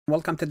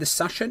Welcome to this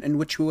session in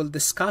which we will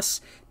discuss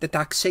the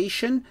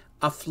taxation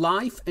of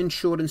life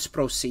insurance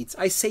proceeds.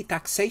 I say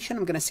taxation,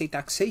 I'm going to say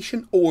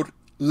taxation or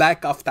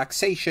lack of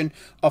taxation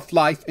of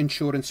life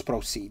insurance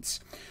proceeds.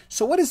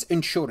 So what is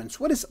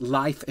insurance? What is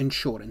life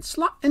insurance?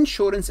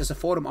 Insurance is a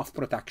form of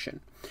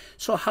protection.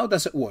 So how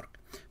does it work?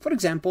 For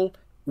example,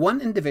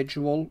 one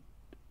individual,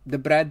 the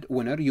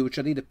breadwinner,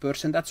 usually the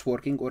person that's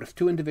working, or if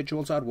two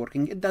individuals are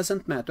working, it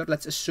doesn't matter.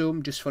 Let's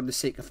assume, just for the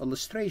sake of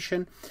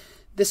illustration,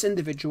 this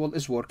individual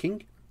is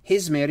working,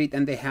 he's married,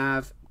 and they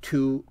have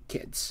 2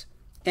 kids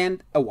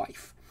and a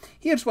wife.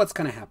 Here's what's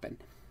going to happen.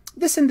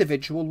 This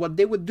individual, what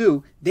they would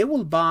do, they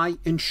will buy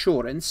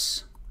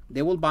insurance.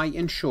 They will buy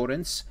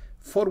insurance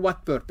for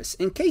what purpose?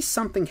 In case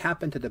something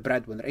happened to the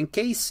breadwinner, in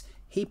case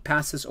he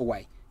passes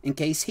away, in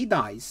case he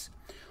dies.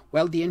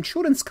 Well, the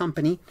insurance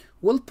company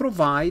will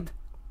provide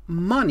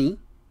money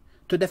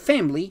to the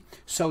family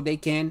so they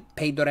can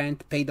pay the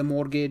rent, pay the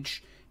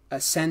mortgage,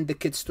 send the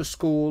kids to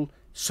school,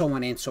 so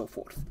on and so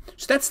forth.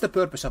 So that's the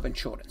purpose of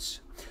insurance.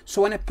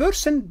 So when a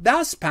person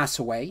does pass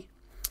away,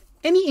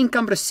 any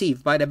income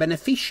received by the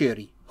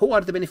beneficiary, who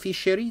are the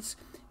beneficiaries?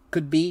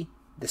 Could be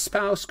the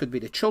spouse, could be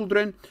the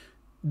children,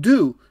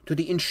 due to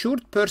the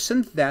insured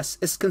person's death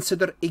is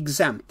considered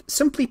exempt.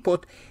 Simply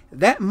put,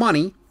 that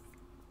money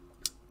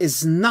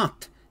is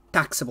not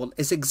taxable,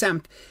 is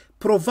exempt,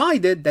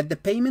 provided that the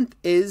payment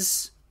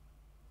is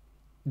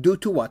due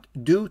to what?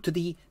 Due to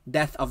the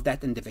death of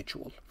that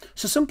individual.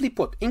 So simply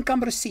put,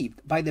 income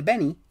received by the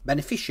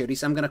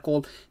beneficiaries, I'm going to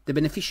call the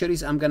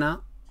beneficiaries, I'm going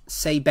to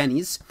say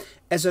bennies,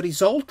 as a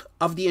result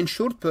of the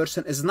insured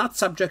person is not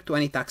subject to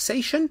any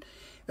taxation,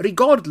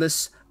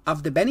 regardless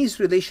of the benny's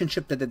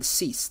relationship to the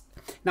deceased.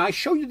 Now, I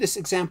show you this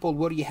example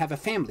where you have a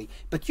family,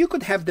 but you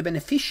could have the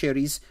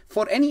beneficiaries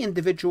for any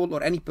individual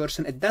or any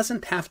person. It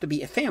doesn't have to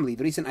be a family.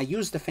 The reason I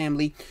use the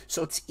family,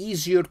 so it's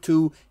easier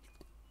to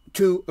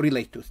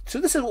relate to.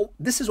 So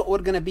this is what we're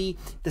going to be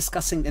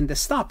discussing in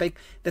this topic,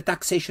 the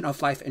taxation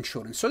of life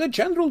insurance. So the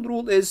general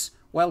rule is,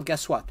 well,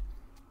 guess what?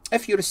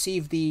 If you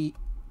receive the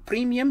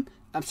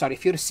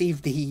if you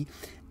receive the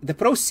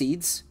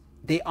proceeds,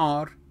 they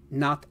are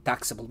not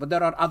taxable, but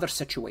there are other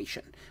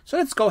situations. So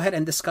let's go ahead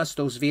and discuss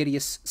those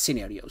various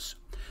scenarios.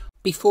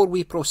 Before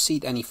we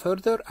proceed any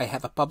further, I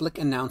have a public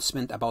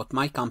announcement about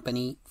my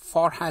company,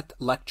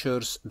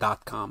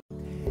 farhatlectures.com.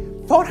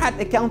 Farhat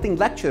Accounting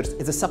Lectures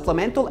is a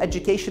supplemental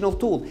educational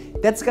tool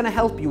that's going to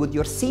help you with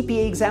your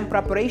CPA exam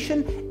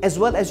preparation as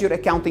well as your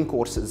accounting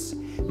courses.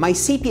 My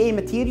CPA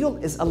material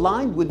is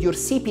aligned with your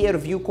CPA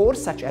review course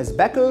such as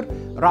Becker,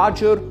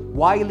 Roger,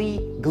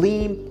 Wiley,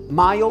 Gleam,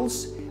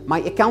 Miles. My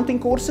accounting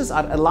courses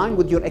are aligned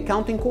with your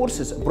accounting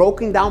courses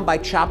broken down by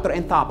chapter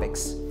and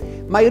topics.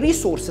 My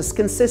resources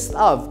consist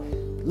of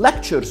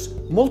lectures,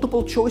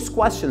 multiple choice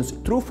questions,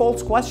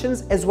 true-false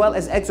questions, as well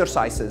as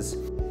exercises.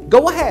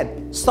 Go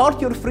ahead,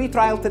 start your free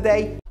trial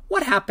today.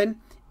 What happened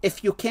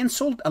if you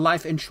canceled a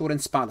life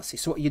insurance policy?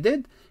 So what you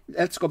did,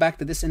 let's go back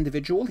to this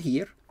individual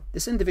here.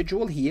 This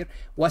individual here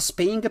was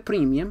paying a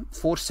premium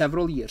for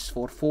several years,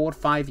 for 4 or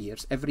 5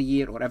 years. Every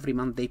year or every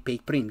month they pay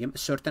premium, a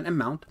certain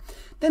amount.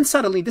 Then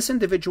suddenly this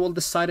individual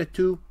decided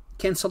to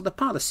cancel the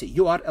policy.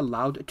 You are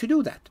allowed to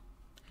do that.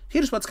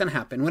 Here's what's going to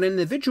happen. When an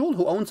individual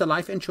who owns a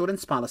life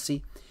insurance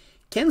policy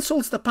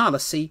cancels the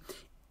policy,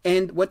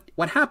 and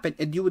what happened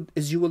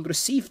is you will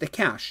receive the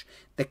cash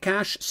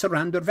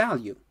surrender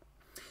value.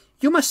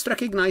 You must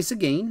recognize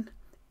again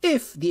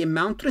if the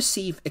amount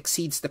received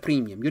exceeds the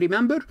premium. You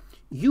remember,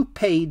 you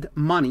paid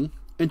money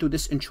into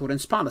this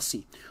insurance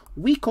policy.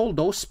 We call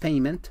those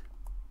payment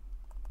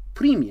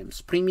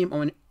premiums, premium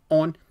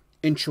on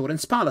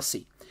insurance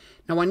policy.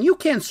 Now, when you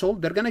cancel,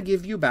 they're going to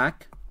give you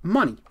back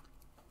money.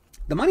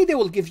 The money they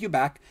will give you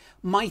back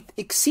might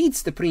exceed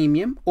the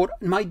premium or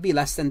might be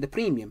less than the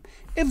premium.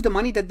 If the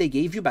money that they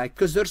gave you back,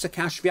 because there's a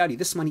cash value,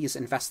 this money is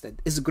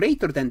invested, is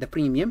greater than the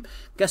premium,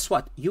 guess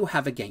what? You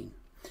have a gain.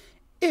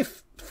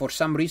 If, for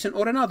some reason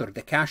or another,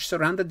 the cash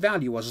surrendered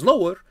value was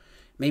lower,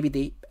 maybe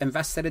they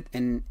invested it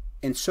in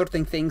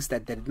certain things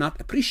that did not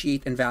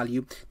appreciate in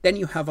value, then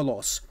you have a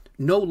loss.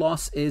 No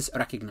loss is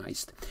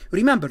recognized.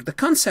 Remember, the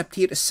concept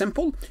here is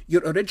simple.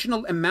 Your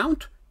original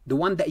amount, the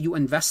one that you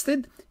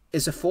invested,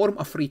 is a form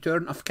of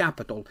return of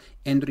capital,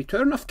 and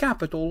return of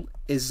capital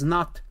is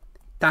not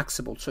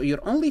taxable. So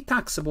you're only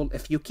taxable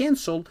if you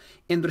cancel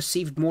and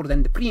received more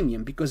than the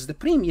premium, because the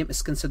premium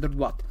is considered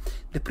what?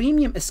 The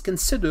premium is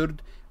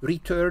considered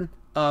return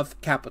of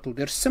capital.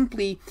 They're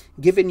simply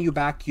giving you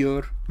back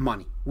your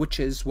money, which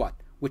is what?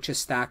 Which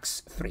is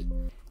tax-free.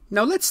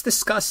 Now let's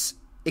discuss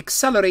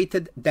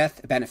accelerated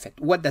death benefit.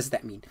 What does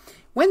that mean?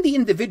 When the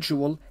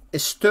individual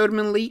is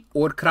terminally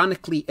or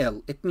chronically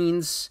ill, it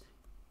means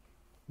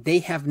they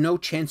have no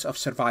chance of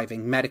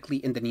surviving medically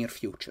in the near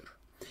future.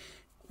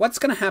 What's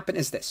going to happen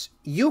is this.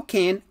 You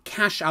can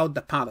cash out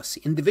the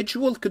policy.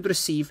 Individual could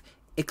receive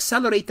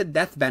accelerated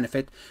death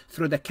benefit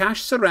through the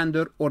cash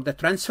surrender or the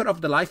transfer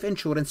of the life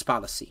insurance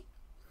policy.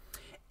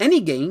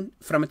 Any gain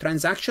from a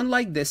transaction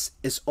like this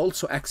is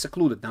also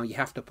excluded. Now you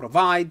have to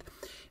provide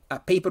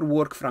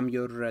paperwork from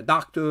your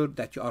doctor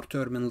that you are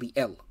terminally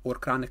ill or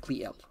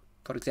chronically ill.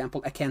 for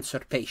example, a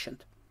cancer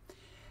patient.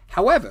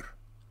 However,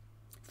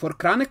 for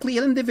chronically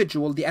ill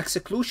individual, the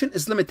exclusion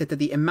is limited to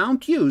the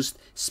amount used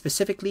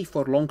specifically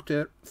for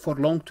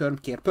long-term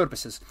care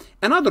purposes.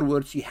 In other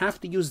words, you have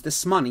to use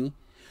this money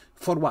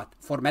for what?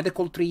 For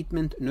medical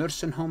treatment,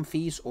 nursing home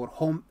fees, or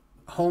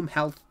home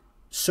health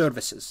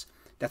services.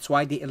 That's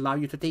why they allow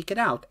you to take it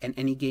out, and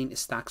any gain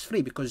is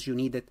tax-free because you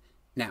need it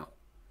now.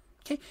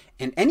 Okay?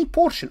 And any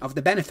portion of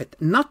the benefit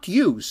not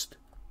used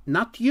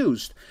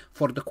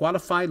for the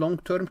qualified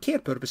long-term care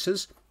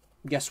purposes,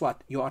 guess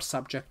what? You are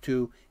subject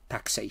to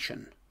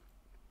taxation.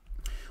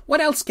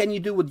 What else can you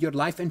do with your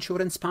life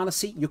insurance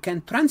policy? You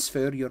can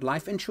transfer your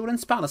life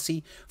insurance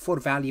policy for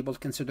valuable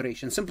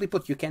consideration. Simply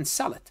put, you can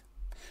sell it.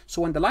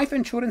 So when the life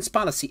insurance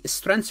policy is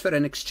transferred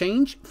in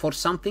exchange for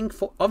something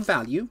of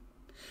value,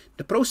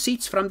 the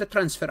proceeds from the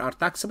transfer are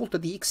taxable to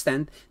the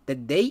extent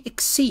that they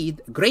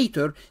exceed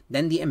greater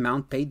than the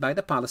amount paid by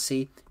the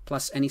policy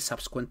plus any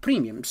subsequent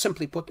premium.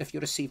 Simply put, if you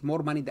receive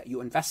more money that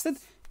you invested,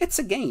 it's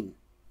a gain.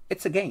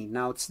 It's a gain.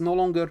 Now, it's no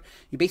longer,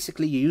 you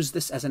use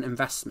this as an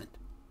investment.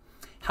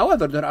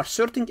 However, there are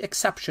certain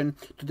exceptions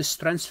to this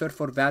transfer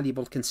for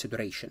valuable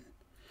consideration.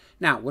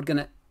 Now, we're going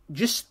to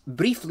just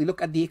briefly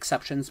look at the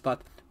exceptions,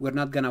 but we're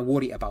not going to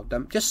worry about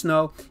them. Just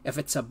know if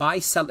it's a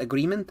buy-sell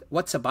agreement.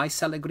 What's a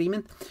buy-sell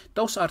agreement?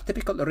 Those are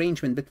typical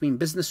arrangements between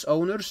business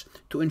owners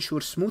to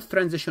ensure smooth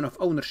transition of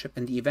ownership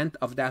in the event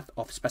of death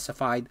of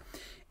specified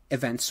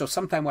events. So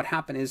sometimes what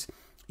happens is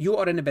you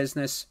are in a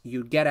business,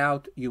 you get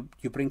out, you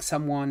bring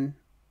someone,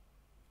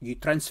 you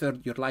transfer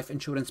your life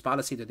insurance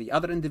policy to the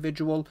other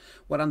individual.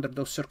 Well, under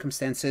those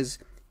circumstances,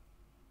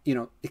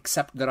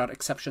 except there are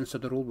exceptions to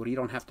the rule where you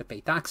don't have to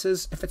pay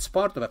taxes if it's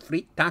part of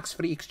a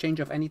tax-free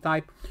exchange of any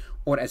type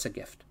or as a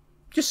gift.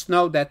 Just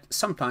know that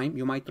sometime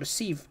you might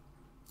receive,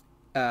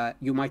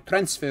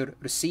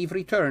 receive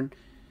return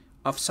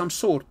of some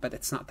sort, but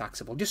it's not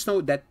taxable. Just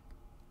know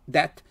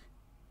that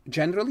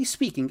generally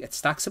speaking,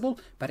 it's taxable,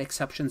 but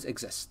exceptions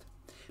exist.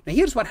 Now,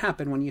 here's what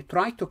happened when you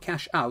try to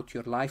cash out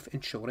your life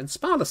insurance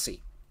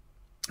policy.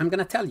 I'm going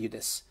to tell you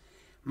this.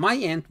 My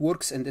aunt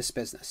works in this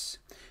business.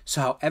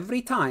 So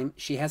every time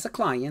she has a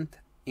client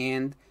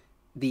and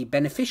the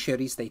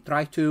beneficiaries, they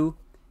try to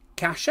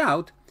cash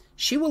out,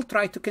 she will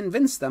try to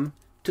convince them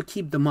to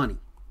keep the money.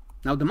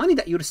 Now, the money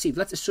that you receive,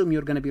 let's assume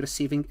you're going to be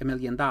receiving $1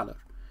 million.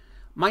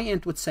 My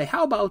aunt would say,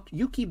 how about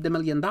you keep the $1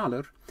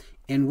 million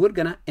and we're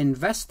going to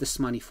invest this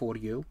money for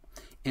you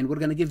and we're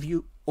going to give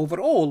you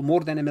overall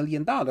more than $1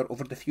 million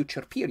over the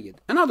future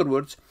period. In other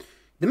words,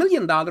 the $1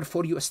 million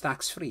for you is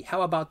tax-free.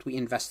 How about we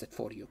invest it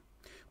for you?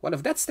 Well,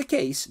 if that's the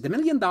case, the $1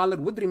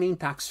 million would remain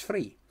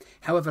tax-free.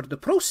 However, the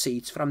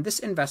proceeds from these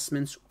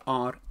investments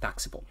are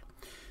taxable.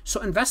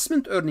 So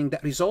investment earnings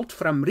that result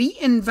from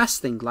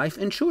reinvesting life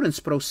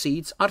insurance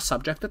proceeds are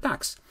subject to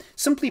tax.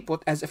 Simply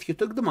put, as if you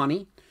took the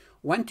money,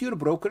 went to your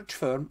brokerage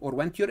firm or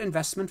went to your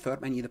investment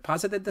firm and you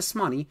deposited this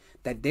money,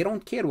 that they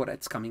don't care where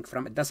it's coming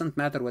from. It doesn't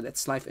matter whether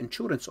it's life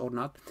insurance or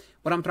not.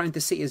 What I'm trying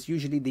to say is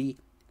usually the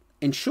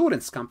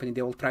insurance company,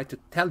 they will try to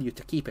tell you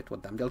to keep it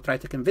with them. They'll try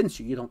to convince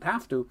you. You don't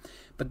have to.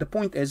 But the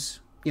point is,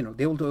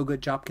 they will do a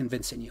good job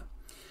convincing you.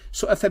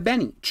 So if a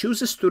Benny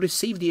chooses to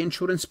receive the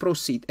insurance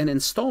proceed in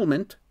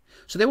installment,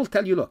 so they will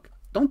tell you, look,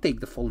 don't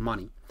take the full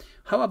money.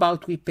 How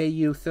about we pay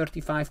you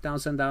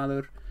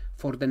 $35,000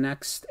 for the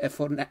next,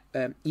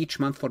 each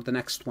month for the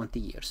next 20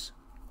 years.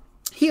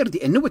 Here,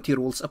 the annuity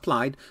rules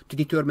applied to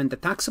determine the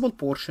taxable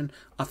portion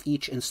of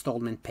each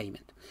installment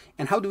payment.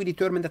 And how do we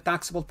determine the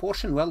taxable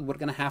portion? Well, we're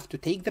going to have to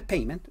take the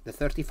payment, the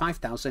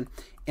 $35,000,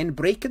 and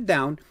break it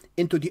down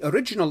into the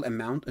original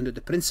amount, into the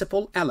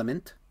principal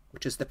element,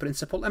 which is the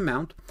principal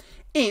amount,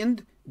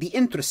 and the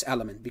interest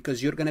element,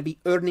 because you're going to be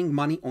earning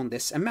money on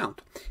this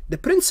amount. The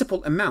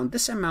principal amount,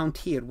 this amount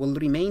here, will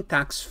remain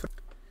tax-free.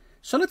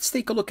 So let's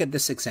take a look at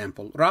this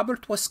example.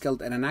 Robert was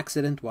killed in an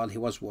accident while he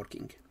was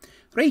working.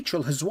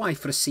 Rachel, his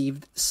wife,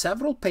 received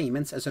several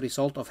payments as a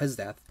result of his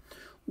death.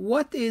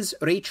 What is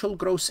Rachel's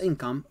gross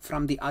income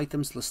from the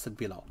items listed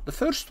below? The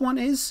first one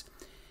is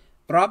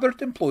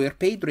Robert, employer,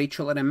 paid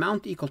Rachel an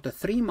amount equal to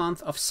 3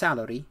 months of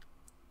salary,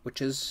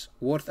 which is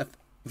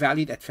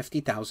valued at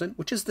 $50,000,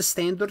 which is the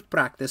standard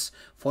practice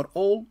for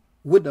all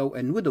widow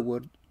and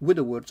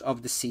widowers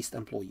of deceased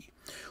employee.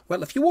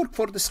 Well, if you work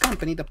for this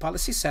company, the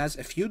policy says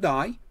if you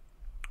die,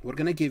 we're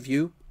going to give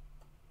you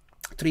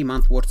 3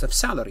 months worth of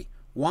salary.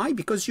 Why?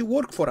 Because you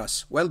work for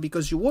us. Well,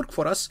 because you work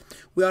for us,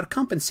 we are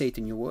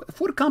compensating you.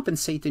 If we're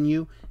compensating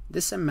you,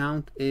 this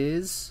amount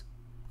is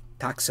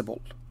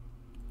taxable.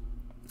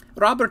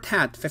 Robert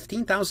had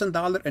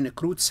 $15,000 in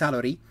accrued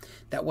salary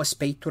that was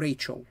paid to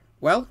Rachel.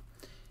 Well,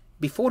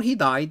 before he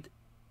died,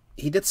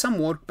 he did some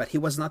work, but he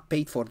was not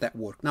paid for that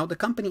work. Now the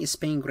company is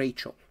paying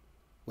Rachel.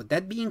 Would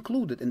that be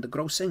included in the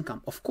gross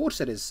income? Of course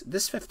it is.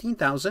 This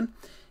 $15,000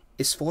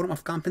 is form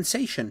of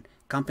compensation.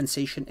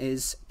 Compensation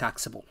is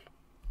taxable.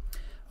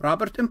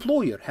 Robert,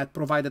 employer, had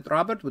provided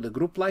Robert with a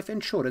group life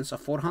insurance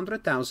of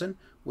 $400,000,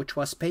 which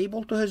was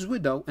payable to his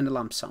widow in a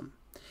lump sum.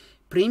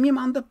 Premium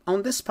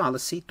on this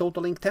policy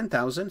totaling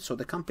 $10,000, so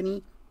the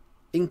company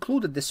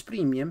included this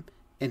premium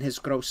in his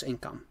gross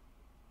income.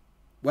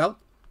 Well,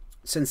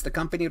 since the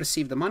company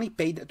received the money,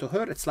 paid it to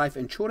her, its life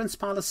insurance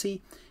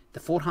policy, the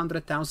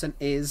 $400,000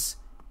 is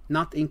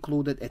not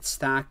included. It's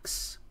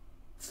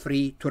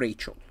tax-free to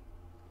Rachel.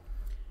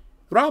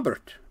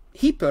 Robert,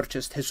 he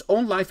purchased his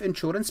own life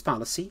insurance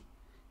policy,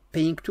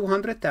 paying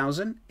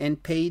 $200,000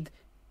 and paid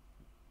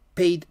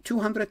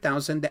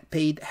 $200,000 that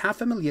paid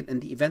 $500,000 in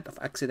the event of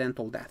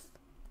accidental death.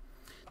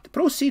 The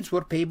proceeds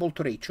were payable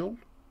to Rachel,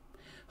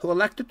 who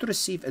elected to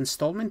receive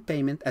installment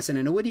payment as an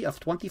annuity of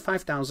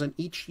 $25,000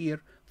 each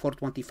year for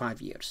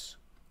 25 years.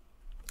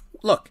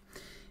 Look,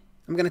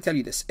 I'm going to tell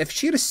you this. If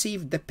she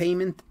received the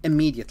payment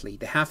immediately,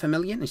 the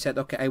 $500,000, and said,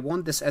 okay, I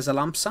want this as a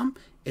lump sum,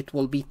 it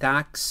will be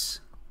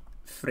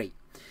tax-free.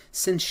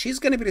 Since she's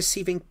going to be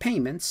receiving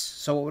payments,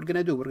 so what we're going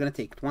to do, we're going to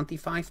take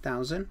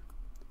 $25,000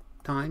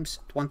 times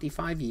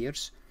 25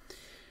 years.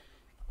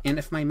 And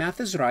if my math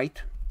is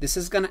right, this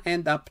is going to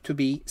end up to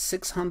be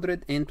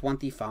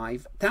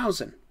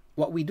 $625,000.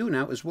 What we do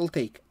now is we'll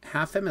take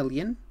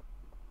 $500,000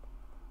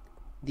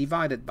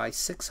 divided by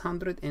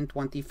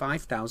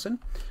 625,000.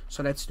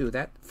 So let's do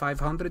that.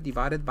 500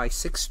 divided by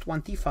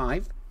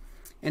 625.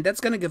 And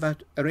that's going to give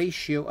out a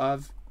ratio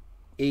of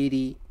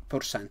 80%.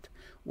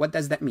 What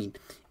does that mean?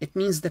 It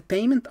means the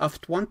payment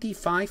of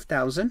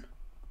 25,000,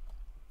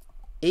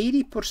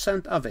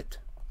 80% of it,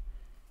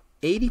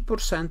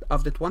 80%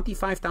 of the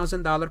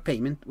 $25,000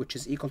 payment, which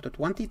is equal to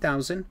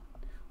 20,000,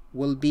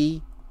 will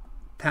be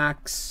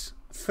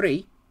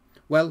tax-free.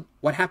 Well,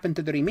 what happened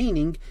to the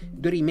remaining?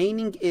 The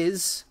remaining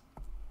is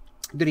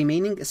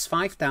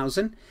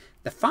 5,000.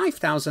 The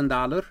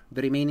 $5,000,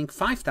 the remaining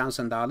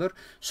 $5,000.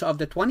 So of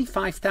the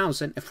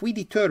 25,000, if we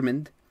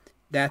determined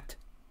that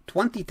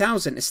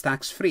 20,000 is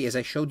tax-free, as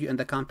I showed you in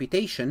the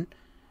computation,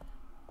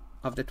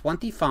 of the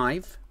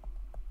 25,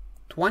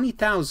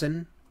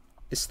 20,000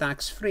 is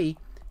tax-free.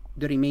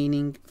 The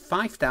remaining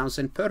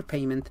 5,000 per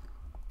payment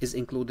is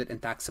included in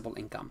taxable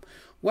income.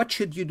 What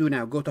should you do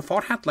now? Go to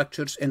Farhat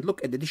Lectures and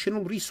look at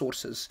additional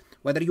resources,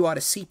 whether you are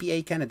a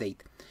CPA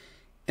candidate,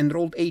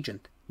 enrolled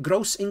agent.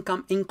 Gross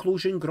income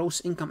inclusion, gross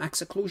income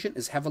exclusion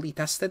is heavily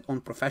tested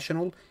on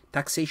professional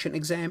taxation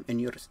exam in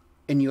your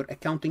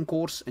accounting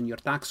course, in your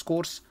tax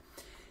course.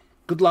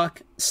 Good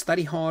luck,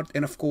 study hard,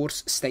 and of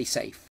course, stay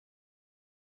safe.